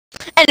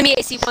Enemy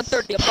AC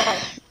 130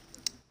 above.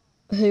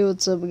 Hey,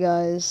 what's up,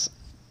 guys?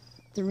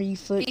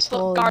 3-foot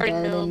tall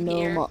garden garden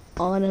gnome gnome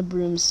on a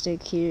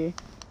broomstick here.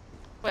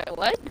 Wait,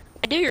 what?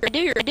 I do. Can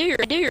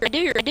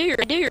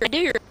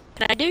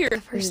I do?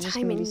 The first just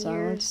time gonna in be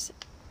silent? years,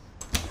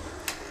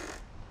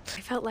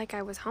 I felt like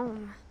I was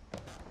home.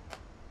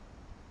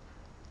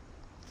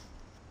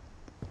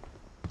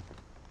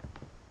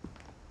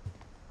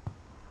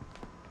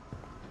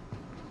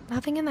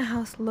 Nothing in the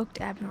house looked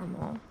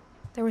abnormal.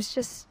 There was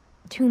just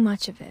too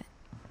much of it,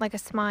 like a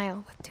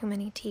smile with too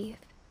many teeth.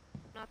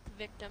 Not the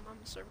victim, I'm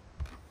a survivor.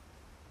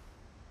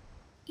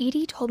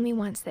 Edie told me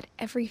once that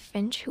every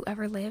Finch who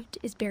ever lived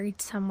is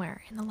buried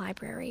somewhere in the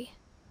library.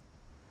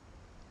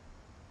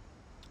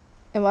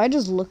 Am I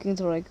just looking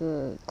through like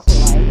a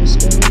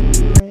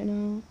kaleidoscope right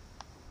now?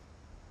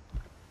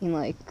 And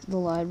like the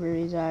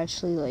library is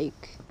actually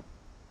like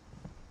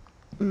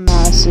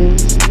massive.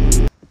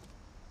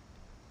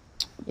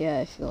 Yeah,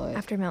 I feel like.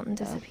 After Milton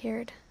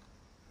disappeared,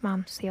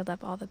 Mom sealed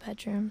up all the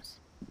bedrooms.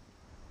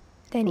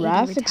 Then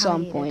Graphics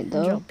on point and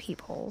though. drilled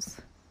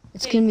peepholes.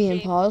 It's gonna be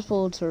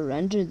impossible to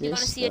render this. You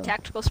wanna see a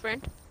tactical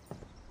sprint?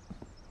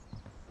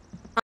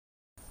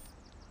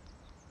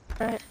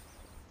 Right.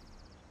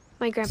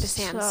 My Grandpa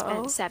Sam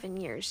spent 7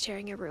 years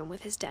sharing a room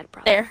with his dead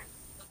brother. There.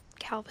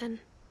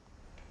 Calvin.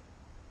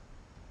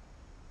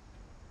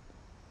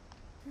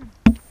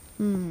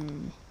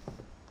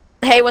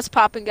 Hey, what's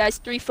poppin', guys?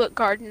 3-foot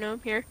garden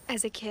gnome here.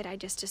 As a kid, I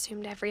just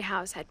assumed every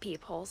house had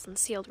peepholes and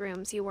sealed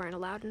rooms you weren't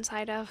allowed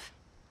inside of.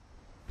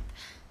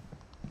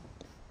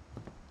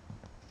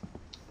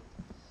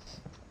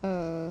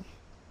 The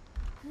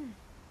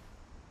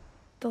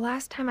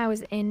last time I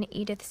was in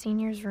Edith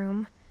Sr.'s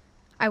room,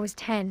 I was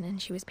 10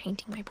 and she was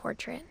painting my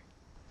portrait.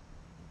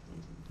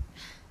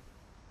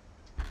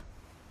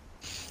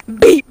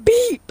 Beep,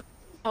 beep!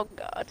 Oh,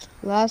 God.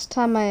 Last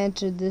time I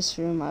entered this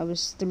room, I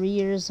was 3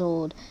 years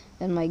old,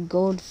 and my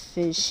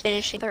goldfish.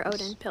 Brother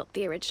Odin built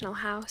the original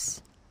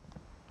house.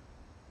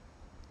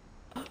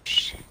 Oh,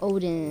 shit.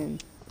 Odin.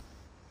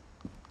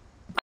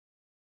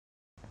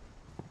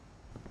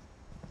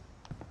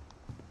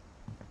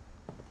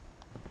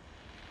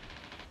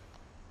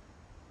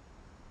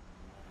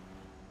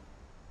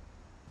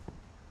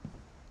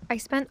 I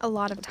spent a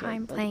lot of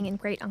time playing in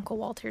Great Uncle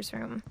Walter's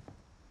room.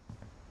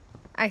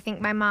 I think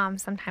my mom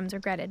sometimes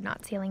regretted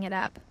not sealing it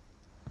up.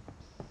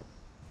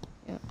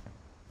 Yeah.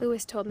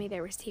 Lewis told me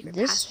there were secret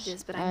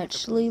passages, but I never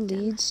actually believed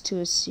him. leads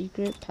to a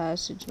secret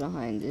passage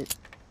behind it.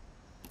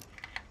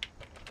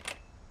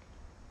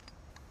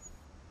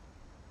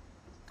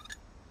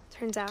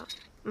 Turns out,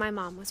 my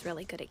mom was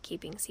really good at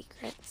keeping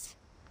secrets.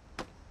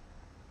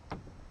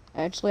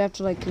 I actually have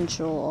to like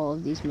control all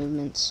of these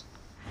movements.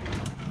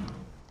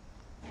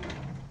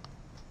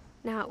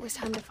 Now it was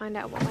time to find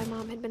out what my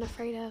mom had been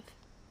afraid of.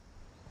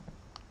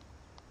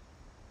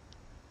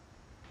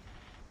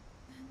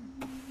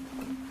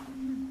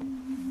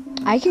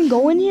 I can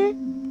go in here?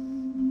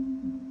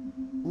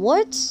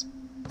 What?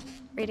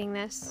 Reading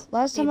this,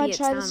 Last time I maybe it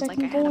tried sounds this, I like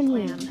can I had go a in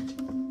here.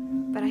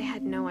 plan, but I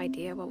had no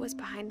idea what was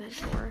behind that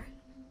door.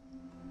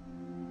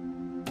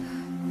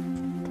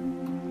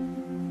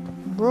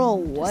 Bro,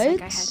 what?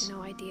 Just like I had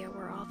no idea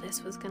where all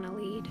this was gonna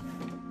lead.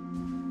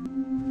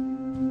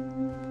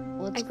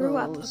 I grew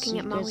up looking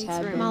at Molly's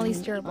room.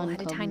 Molly's gerbil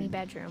had a tiny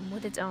bedroom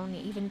with its own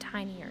even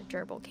tinier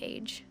gerbil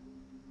cage.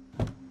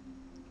 Oh,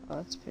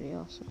 that's pretty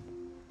awesome.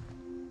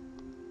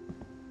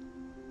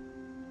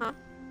 Huh?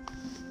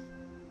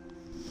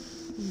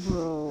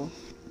 Bro.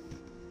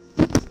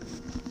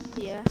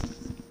 Yeah.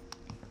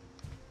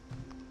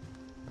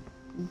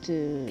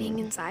 Dude. Being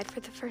inside for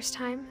the first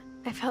time,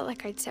 I felt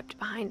like I'd stepped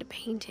behind a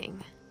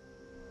painting.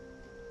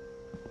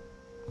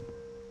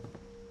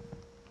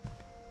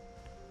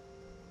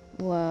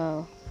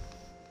 Wow.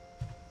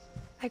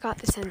 I got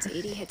the sense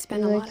Edie had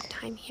spent a lot of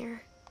time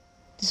here.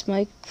 This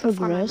might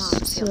progress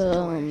to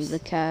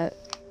the cat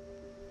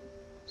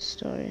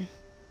story.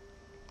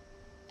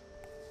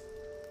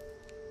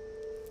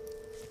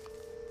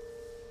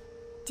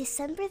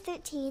 December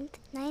 13th,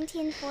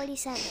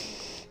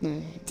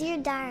 1947. Dear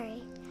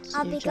Diary,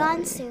 I'll be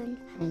gone soon,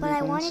 but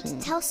I wanted to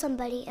tell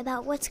somebody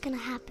about what's gonna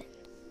happen.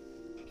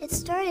 It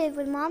started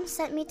when Mom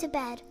sent me to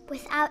bed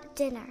without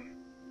dinner.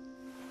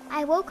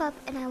 I woke up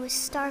and I was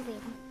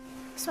starving,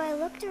 so I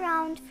looked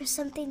around for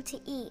something to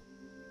eat.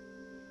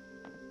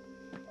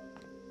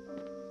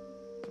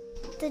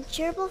 The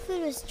gerbil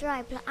food was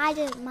dry, but I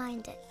didn't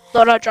mind it.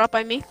 Loadout drop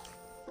by me.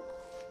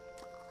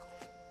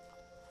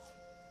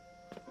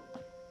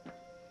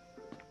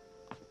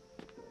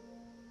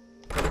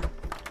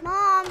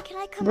 Mom, can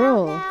I come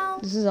out now?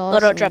 This is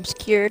awesome. Loadout drop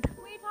secured.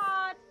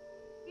 Sweetheart,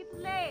 it's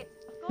late.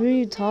 Who are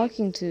you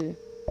talking to?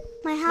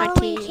 My My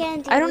Halloween team.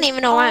 candy I don't was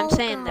even know why I'm all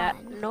saying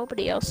that. gone.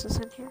 Nobody else is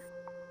in here.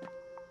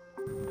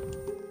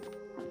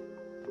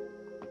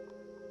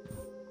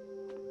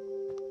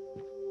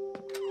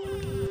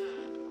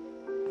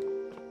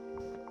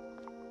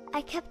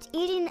 I kept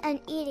eating and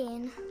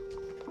eating.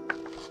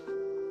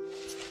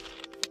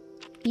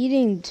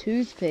 Eating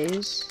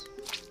toothpaste.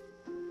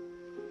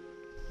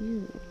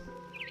 Ew.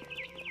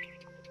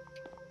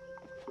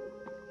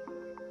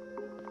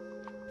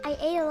 I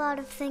ate a lot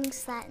of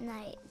things that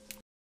night.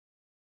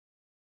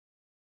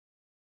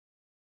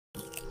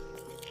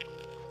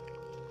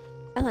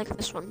 I like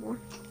this one more.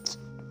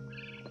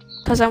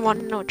 Because I want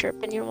to know what your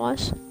opinion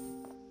was.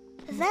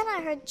 Then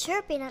I heard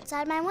chirping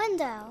outside my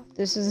window.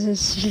 This is a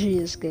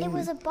serious game. It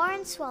was a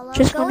barn swallow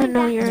Just want to going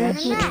know back your to her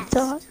opinion nest.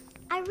 thought.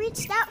 I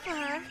reached out for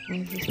her.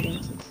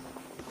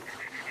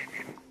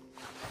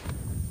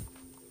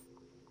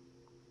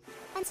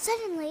 And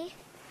suddenly,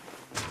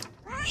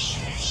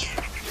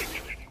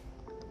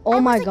 Oh I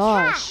my was a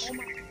gosh. cat.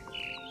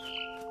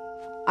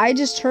 I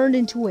just turned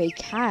into a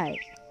cat.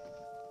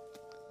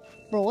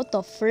 Bro, what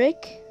the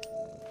frick?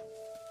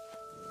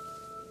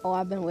 Oh,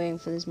 I've been waiting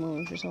for this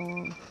moment for so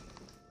long.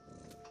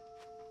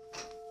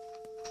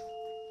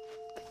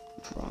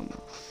 Bro, I'm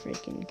a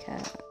freaking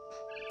cat.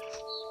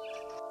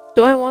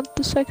 Do I want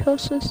the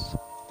psychosis?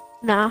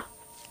 Nah.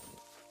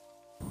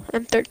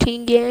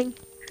 M13 gang.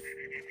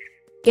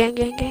 Gang,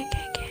 gang, gang,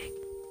 gang, gang.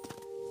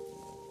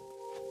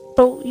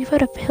 Bro, you've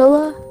had a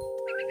pillow?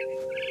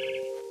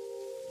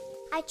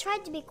 I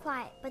tried to be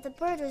quiet, but the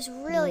bird was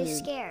really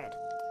scared.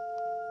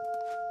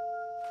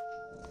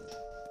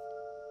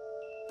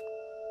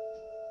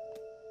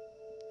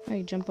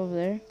 I jump over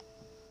there.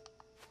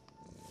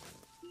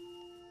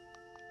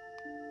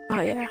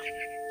 Oh, yeah.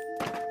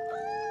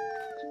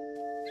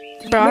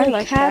 Bro, I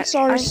like cats that.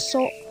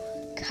 are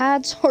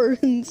cats are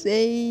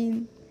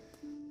insane.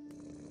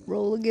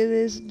 Bro, look at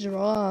this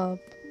drop.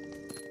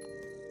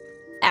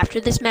 After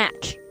this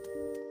match.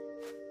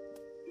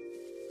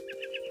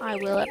 I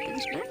will after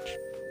this match.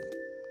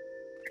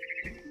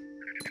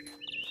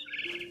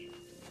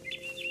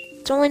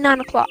 It's only 9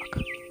 o'clock.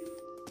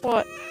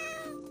 What?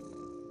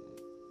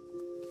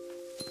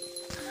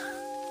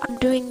 I'm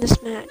doing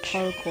this match.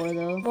 Hardcore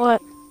though.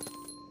 What?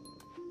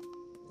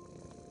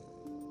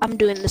 I'm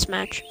doing this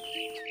match.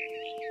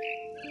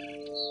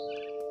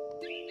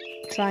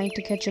 Trying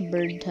to catch a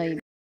bird type.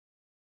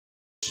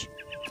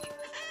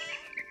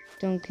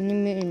 Don't, can you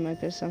mute your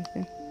mic or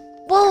something?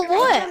 Whoa, I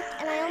what?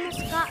 jumped and I almost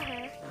got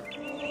her.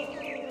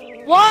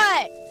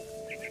 What?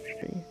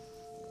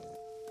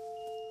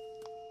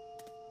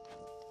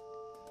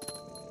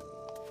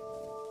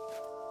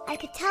 I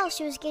could tell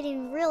she was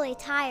getting really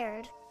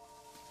tired.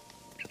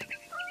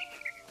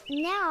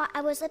 Now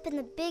I was up in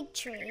the big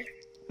tree.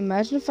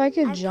 Imagine if I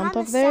could jump up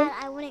promised there. Dad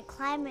I wouldn't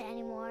climb it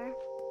anymore.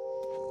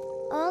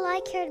 All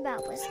I cared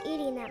about was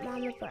eating that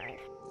mama bird.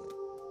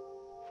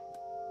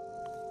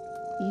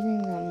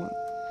 Eating that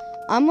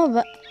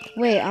one.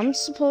 Wait, I'm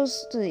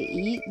supposed to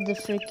eat the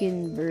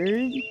freaking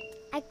bird?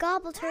 I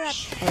gobbled her up,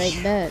 Alright,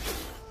 bet.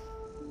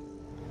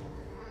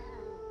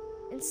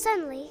 and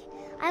suddenly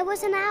I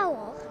was an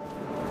owl.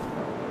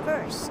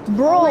 First, all I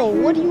Bro,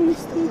 heard what do you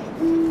was the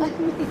wind. mean?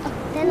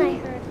 Then I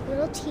heard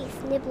little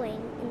teeth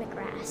nibbling in the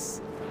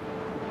grass.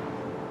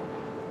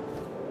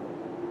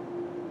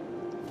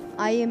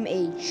 I am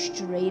a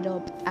straight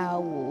up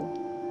owl.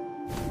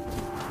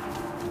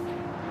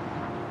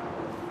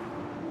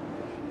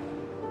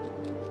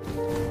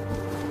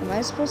 Am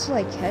I supposed to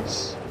like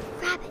catch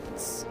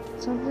Rabbits.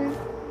 something?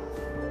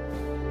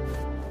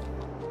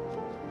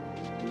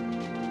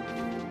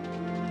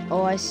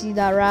 Oh, I see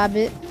that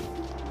rabbit.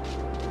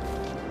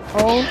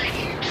 Oh,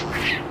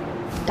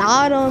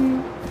 got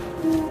him.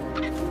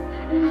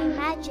 I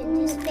imagined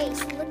his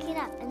face looking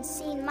up and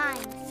seeing mine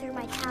through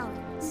my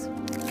talons.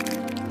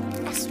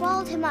 I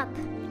swallowed him up,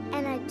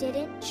 and I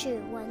didn't chew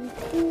one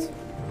bit.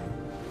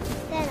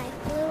 Then I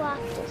flew off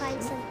to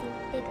find something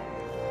bigger.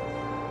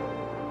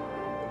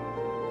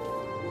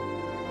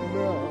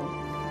 Bro.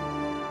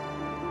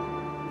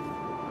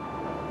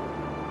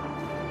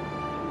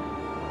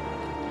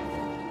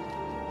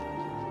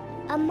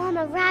 A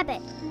mama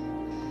rabbit.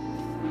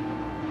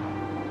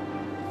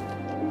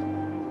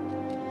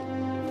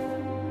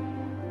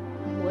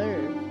 Where?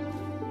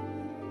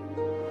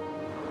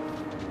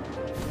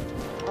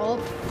 Oh,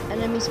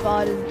 enemy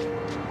spotted.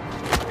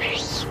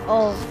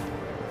 Oh.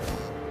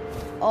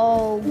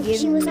 Oh, give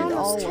She was me almost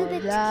all too of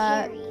big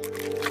that. to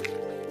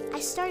carry. I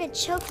started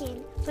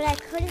choking, but I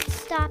couldn't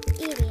stop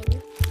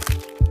eating.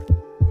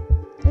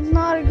 It's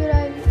not a good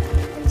idea.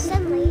 And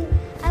suddenly,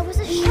 I was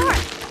a shark.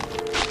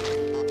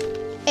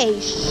 A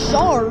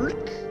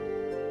shark?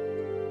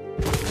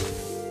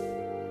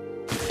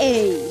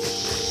 A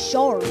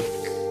shark?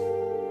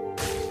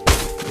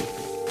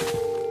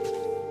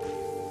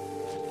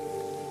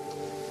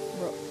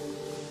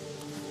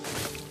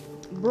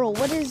 Bro,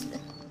 what is...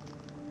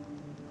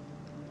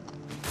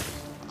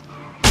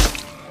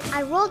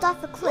 I rolled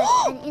off a cliff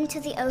and into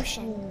the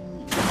ocean.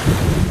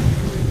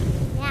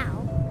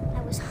 Now,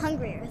 I was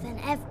hungrier than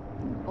ever.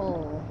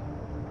 Oh.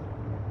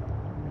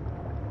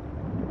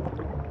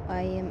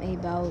 I am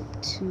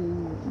about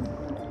to...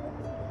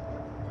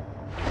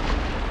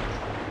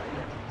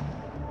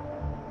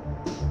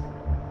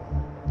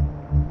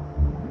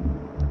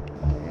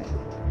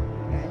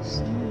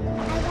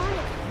 I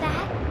wanted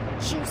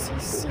fat, juicy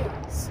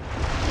seals.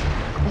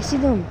 I see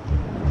them.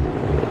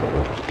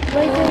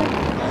 Right there.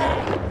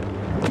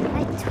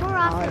 I tore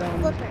off Got the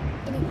 'em. flipper,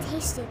 and it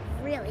tasted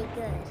really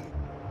good.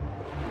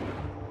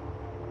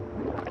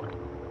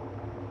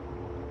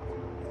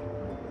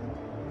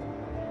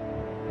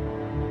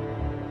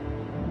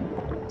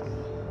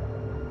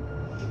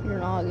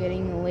 not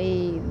getting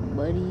away,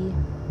 buddy.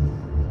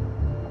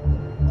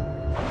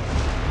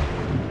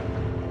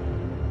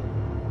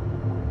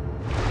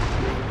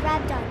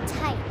 Grabbed on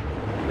tight.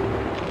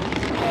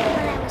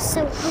 But I was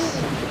so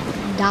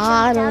hungry.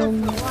 Got I jumped out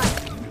him. of the water.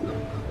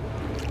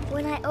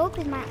 When I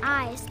opened my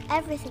eyes,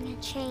 everything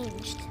had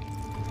changed.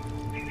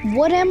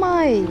 What am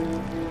I?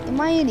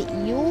 Am I an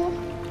eel?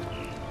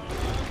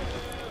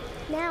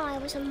 Now I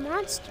was a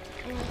monster,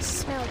 and I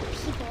smelled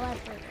people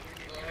everywhere.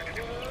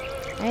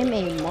 I'm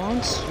a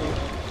monster.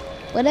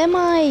 What am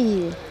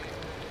I?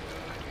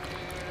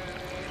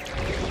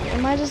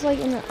 Am I just like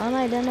an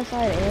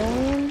unidentified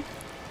alien?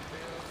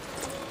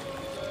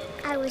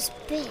 I was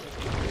big,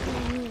 and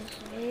I moved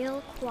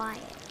real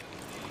quiet.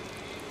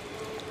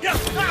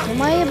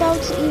 Am I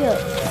about to eat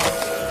up?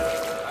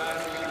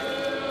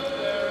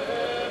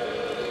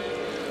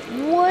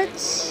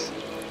 What?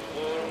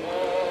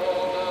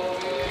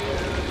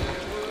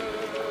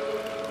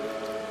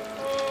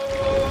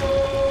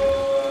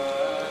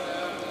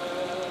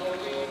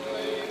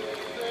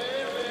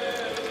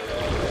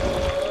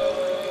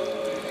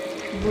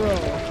 Bro.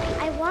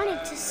 I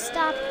wanted to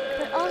stop,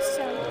 but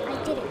also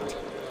I didn't.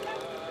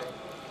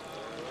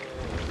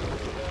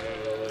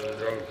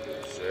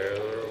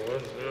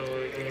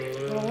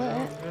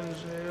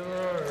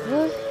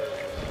 What?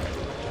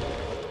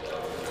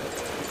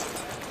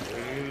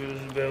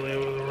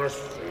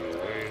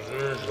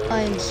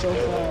 I am so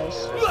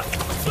fast.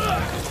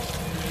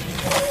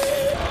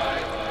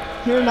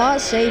 You're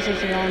not safe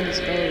if you're on this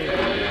boat.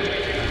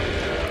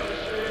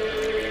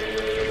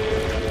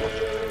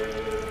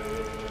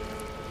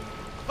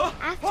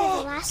 After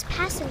the last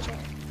passenger,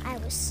 I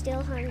was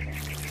still hungry.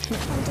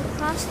 And to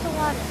cross the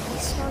water, I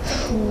smelled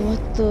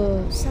What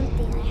the?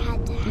 something I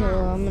had to have.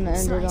 No, I'm gonna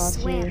end so it I off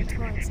swam here.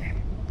 towards it.